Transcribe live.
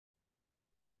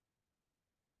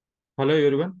Hello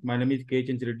everyone, my name is K.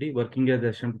 Reddy, working as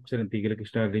Assistant Professor in Tigala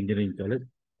Krishna Engineering College.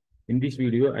 In this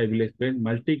video, I will explain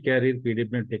multi-carrier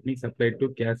PWM techniques applied to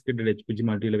cascaded H-Bridge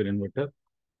multi-level inverter.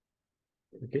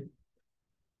 Okay,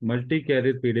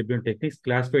 multi-carrier PWM techniques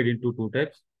classified into two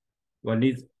types. One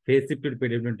is phase-shifted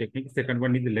PWM technique. Second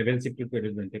one is level-shifted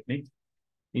PWM technique.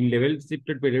 In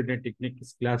level-shifted PWM technique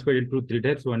is classified into three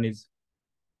types. One is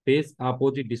phase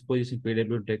opposite disposition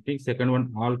PWM technique. Second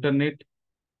one, alternate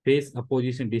phase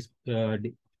opposition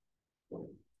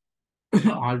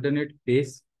alternate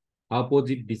phase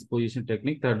opposite disposition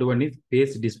technique. Third one is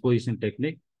phase disposition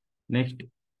technique. Next,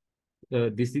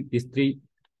 these three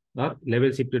are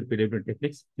level shifted PWM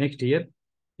techniques. Next here,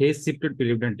 phase shifted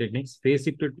PWM techniques. Phase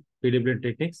shifted PWM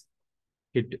techniques.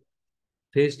 It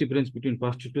phase difference between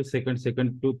first to second,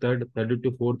 second to third, third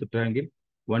to fourth triangle,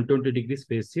 120 degrees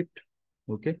phase shift.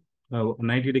 Okay,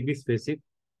 90 degrees phase shift.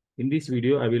 In this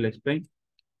video, I will explain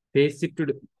phase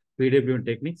shifted PWM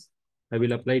techniques. I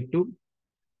will apply to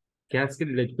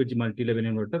Cascaded H-Bridge multi-level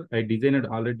inverter. I designed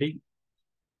already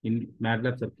in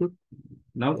MATLAB circuit.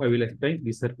 Now I will explain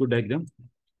the circuit diagram,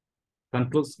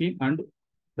 control scheme and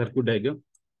circuit diagram.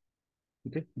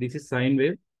 Okay, this is sine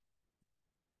wave.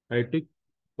 I took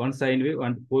one sine wave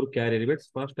and 4 carrier waves.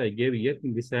 First I gave here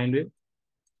in the sine wave,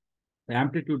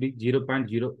 amplitude is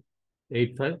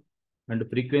 0.085 and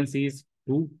frequency is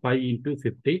 2 pi into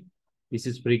 50. This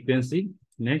is frequency.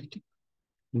 Next,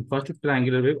 in first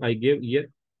triangular wave, I gave here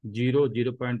 0,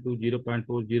 0.2, 0.4,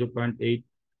 0.8,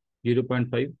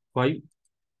 0.5, 5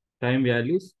 time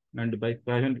values, and by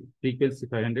 500 frequency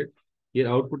 500. Here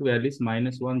output value is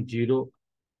 -1, 0,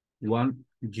 1,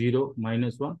 0,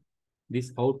 -1.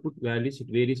 This output values, it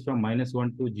varies from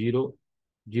 -1 to 0,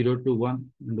 0 to 1,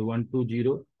 and 1 to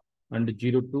 0, and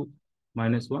 0 to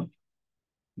 -1.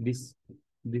 This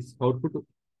output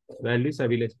values I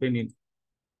will explain in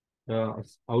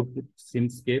output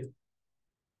simscape.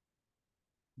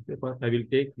 Okay, first I will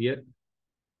take here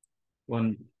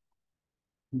one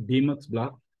DMux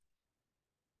block.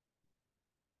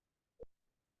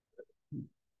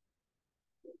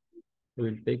 I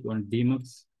will take one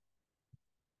DMux.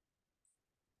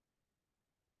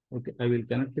 Okay, I will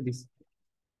connect this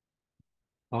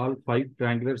all 5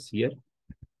 triangulars here.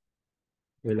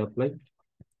 I will apply.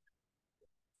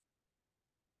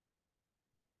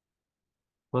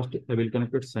 First, I will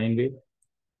connect it sine wave.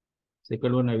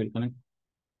 Second one, I will connect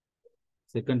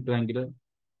second triangular.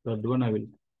 Third one, I will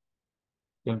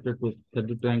connect it to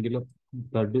third triangular.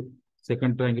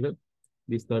 Second triangular.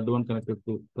 This third one connected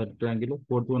to third triangular.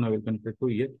 Fourth one, I will connect it to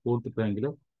here, fourth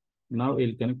triangular. Now I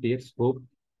will connect here scope.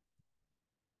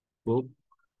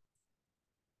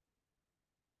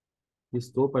 This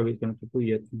scope I will connect it to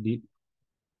here the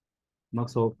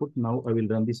mux output. Now I will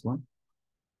run this one.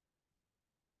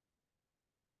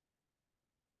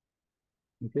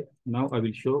 Okay. Now I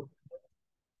will show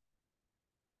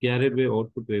carrier wave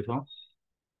output waveform.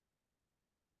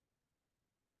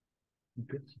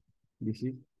 Okay. This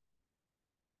is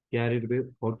carrier wave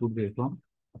output waveform.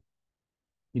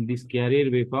 In this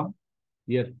carrier waveform,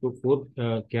 here so 4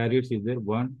 carriers is there.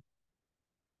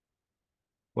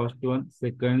 First one,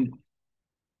 second,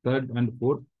 third, and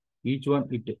fourth. Each one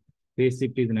it phase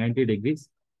shift is 90 degrees.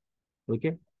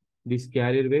 Okay. This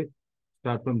carrier wave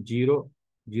start from 0,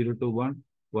 0 to 1,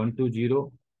 1 to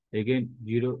 0, again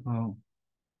 0.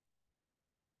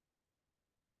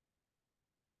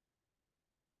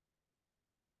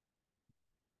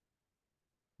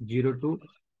 0 to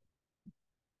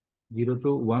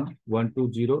 1, 1 to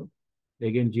 0,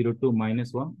 again 0 to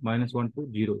 -1, -1 to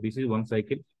 0. This is one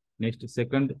cycle. Next,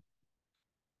 second,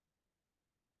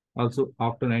 also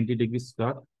after 90 degrees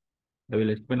start, I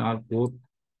will explain all 4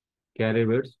 carrier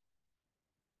waves.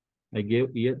 I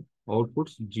gave here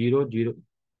outputs 0, 0,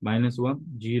 -1,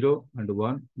 0, and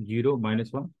 1, 0,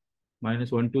 -1,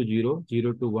 -1 to 0,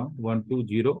 0 to 1, 1 to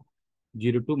 0,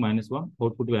 0 to -1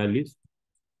 output values.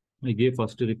 I gave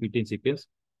first repeating sequence.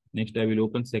 Next, I will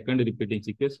open second repeating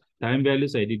sequence. Time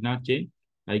values I did not change.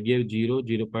 I gave 0,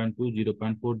 0.2,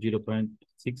 0.4,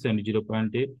 0.6, and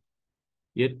 0.8.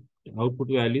 Here, output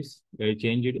values I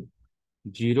changed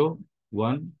 0,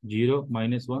 1, 0,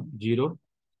 -1, 0.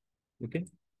 Okay.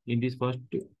 In this first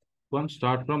one,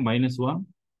 start from -1.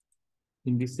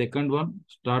 In the second one,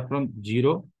 start from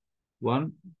 0, 1,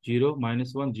 0,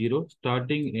 -1, 0,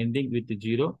 starting ending with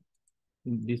 0.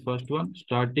 In this first one,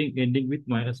 starting ending with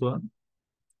 -1.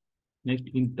 Next,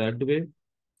 in third wave,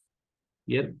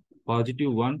 here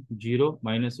positive 1, 0,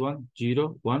 -1, 0,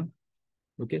 1.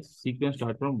 Okay, sequence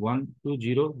start from 1 to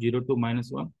 0, 0 to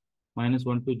 -1,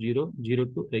 -1 to 0, 0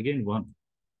 to again 1.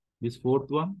 This fourth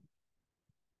one,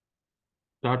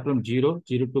 start from 0,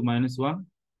 0 to -1,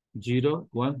 0,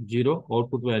 1, 0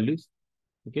 output values.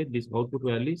 Okay, this output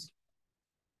values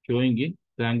showing in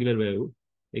triangular value.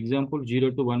 Example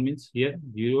 0 to 1 means here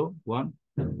 0, 1,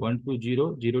 1 to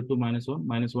 0, 0 to minus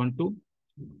 1 to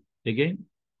again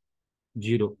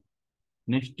 0.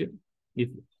 Next, if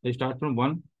I start from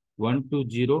 1, 1 to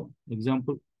 0,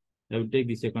 example, I will take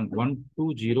the second 1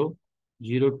 to 0,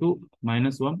 0 to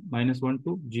minus 1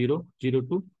 to 0, 0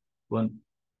 to 1.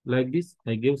 Like this,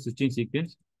 I give switching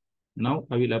sequence. Now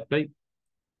I will apply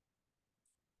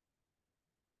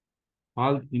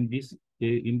all in this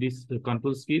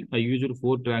control scheme. I usually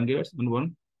 4 triangulars and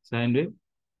 1 sine wave.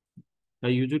 I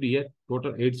usually here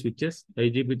total 8 switches,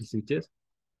 IGBT switches.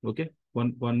 Okay,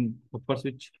 one upper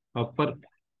switch, upper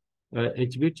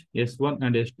H-bridge, S1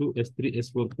 and S2, S3,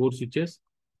 S4, 4 switches,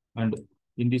 and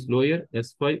in this lower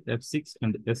S5, F6,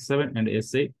 and S7 and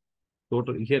S8.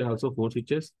 Total here also 4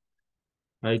 switches.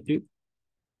 I took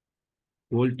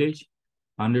voltage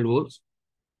 100 volts,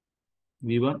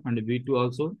 V1 and V2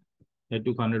 also. I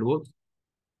took 100 volts.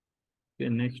 Okay,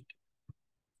 next.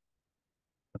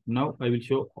 Now I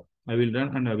will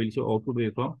run and I will show output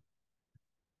waveform.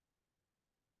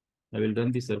 I will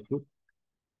run the circuit.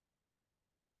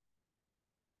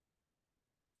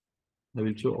 I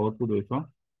will show output waveform.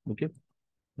 Okay,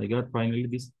 I got finally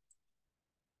this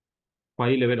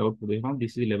 5 level output waveform.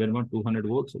 This is level 1 200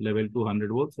 volts, level 2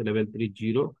 100 volts, level 3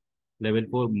 0, level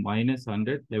 4 minus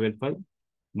 100, level 5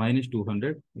 minus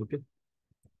 200. Okay,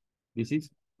 this is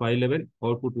 5 level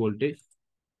output voltage.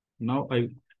 Now I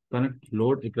connect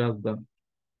load across the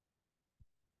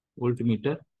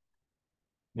voltmeter.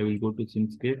 I will go to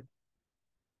SimScape.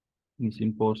 In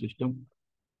Sim Power System,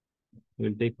 I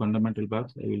will take fundamental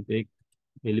blocks. I will take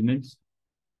elements.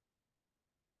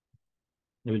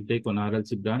 I will take one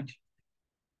RLC branch.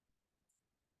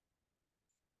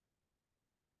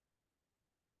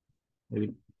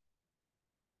 I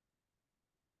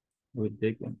will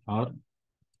take an R.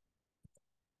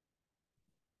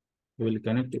 I will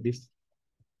connect this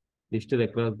resistor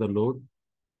across the load.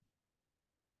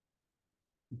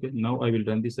 Okay, now I will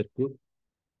run the circuit.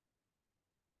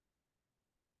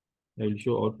 I will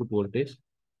show output voltage.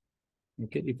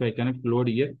 Okay, if I connect load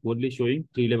here, only showing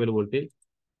 3 level voltage.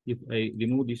 If I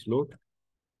remove this load,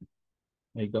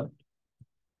 I got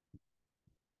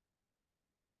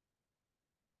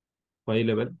 5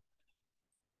 level.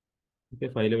 Okay,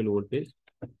 5 level voltage.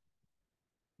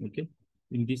 Okay,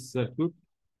 in this circuit,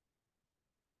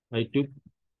 I took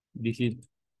this is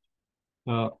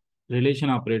relation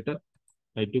operator.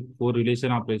 I took 4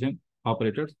 relation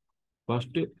operators. First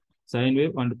sine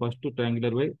wave and first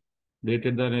triangular wave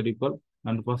greater than or equal,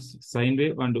 and first sine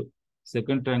wave and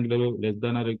second triangular wave less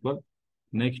than or equal.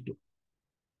 Next,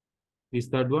 this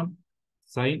third one,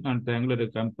 sine and triangular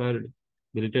wave compared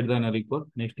greater than or equal.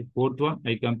 Next, fourth one,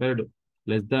 I compared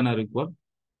less than or equal.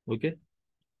 Okay,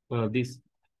 this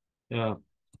uh,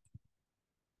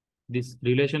 this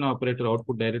relation operator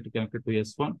output directly connected to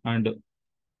S1, and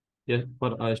yes,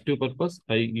 for S2 purpose,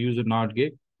 I use a NOT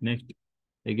gate. Next,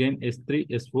 again S3,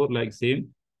 S4 like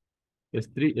same.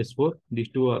 S3, S4, these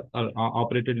two are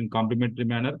operated in complementary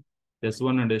manner.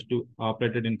 S1 and S2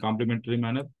 operated in complementary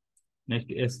manner. Next,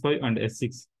 S5 and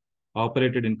S6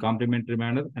 operated in complementary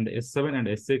manner, and S7 and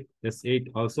S6, S8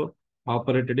 also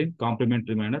operated in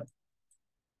complementary manner.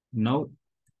 Now,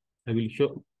 I will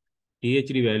show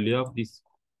THD value of this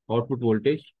output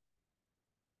voltage.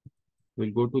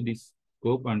 We'll go to this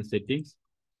scope and settings.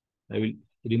 I will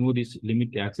remove this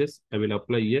limit access. I will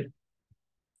apply here.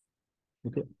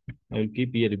 Okay, I will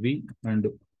keep here B and I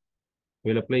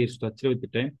will apply structure with the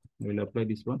time. I will apply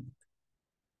this one.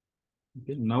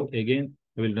 Okay, now again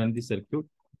I will run the circuit.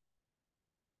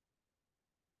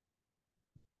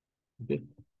 Okay,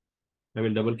 I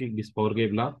will double click this power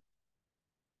guide block.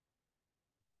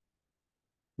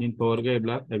 In power guide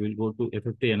block, I will go to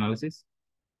FFT analysis.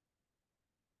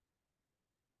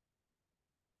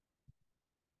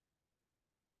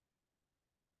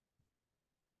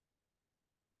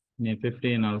 In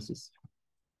FFT analysis.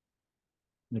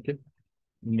 Okay,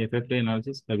 in FFT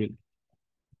analysis, I will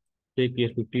take here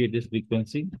 50 Hz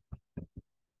frequency.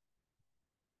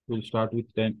 We'll start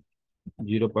with time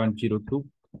 0.02.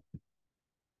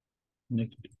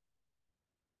 Next.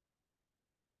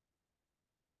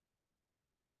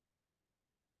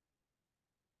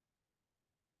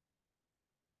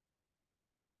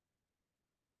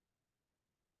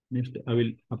 Next, I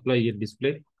will apply here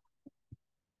display.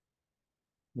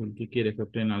 We'll click here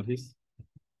FFT analysis.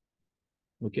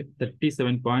 Okay,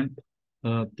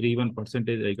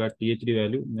 37.31% I got THD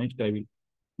value. Next, I will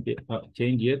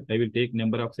change here. I will take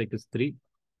number of cycles 3.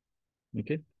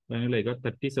 Okay, finally I got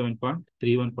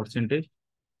 37.31%.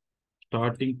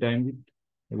 starting time with,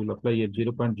 I will apply here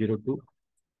 0.02.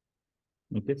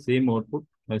 Okay, same output,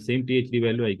 same THD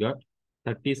value I got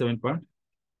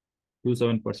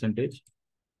 37.27%.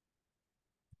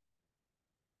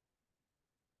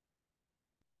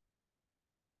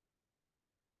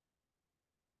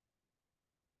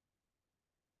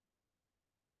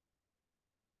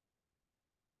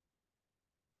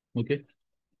 Okay,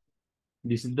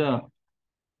 this is the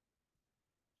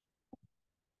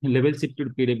level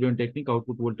shifted PWM technique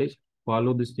output voltage.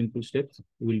 Follow these simple steps.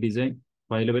 We will design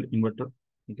 5-level inverter.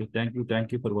 Okay,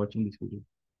 thank you for watching this video.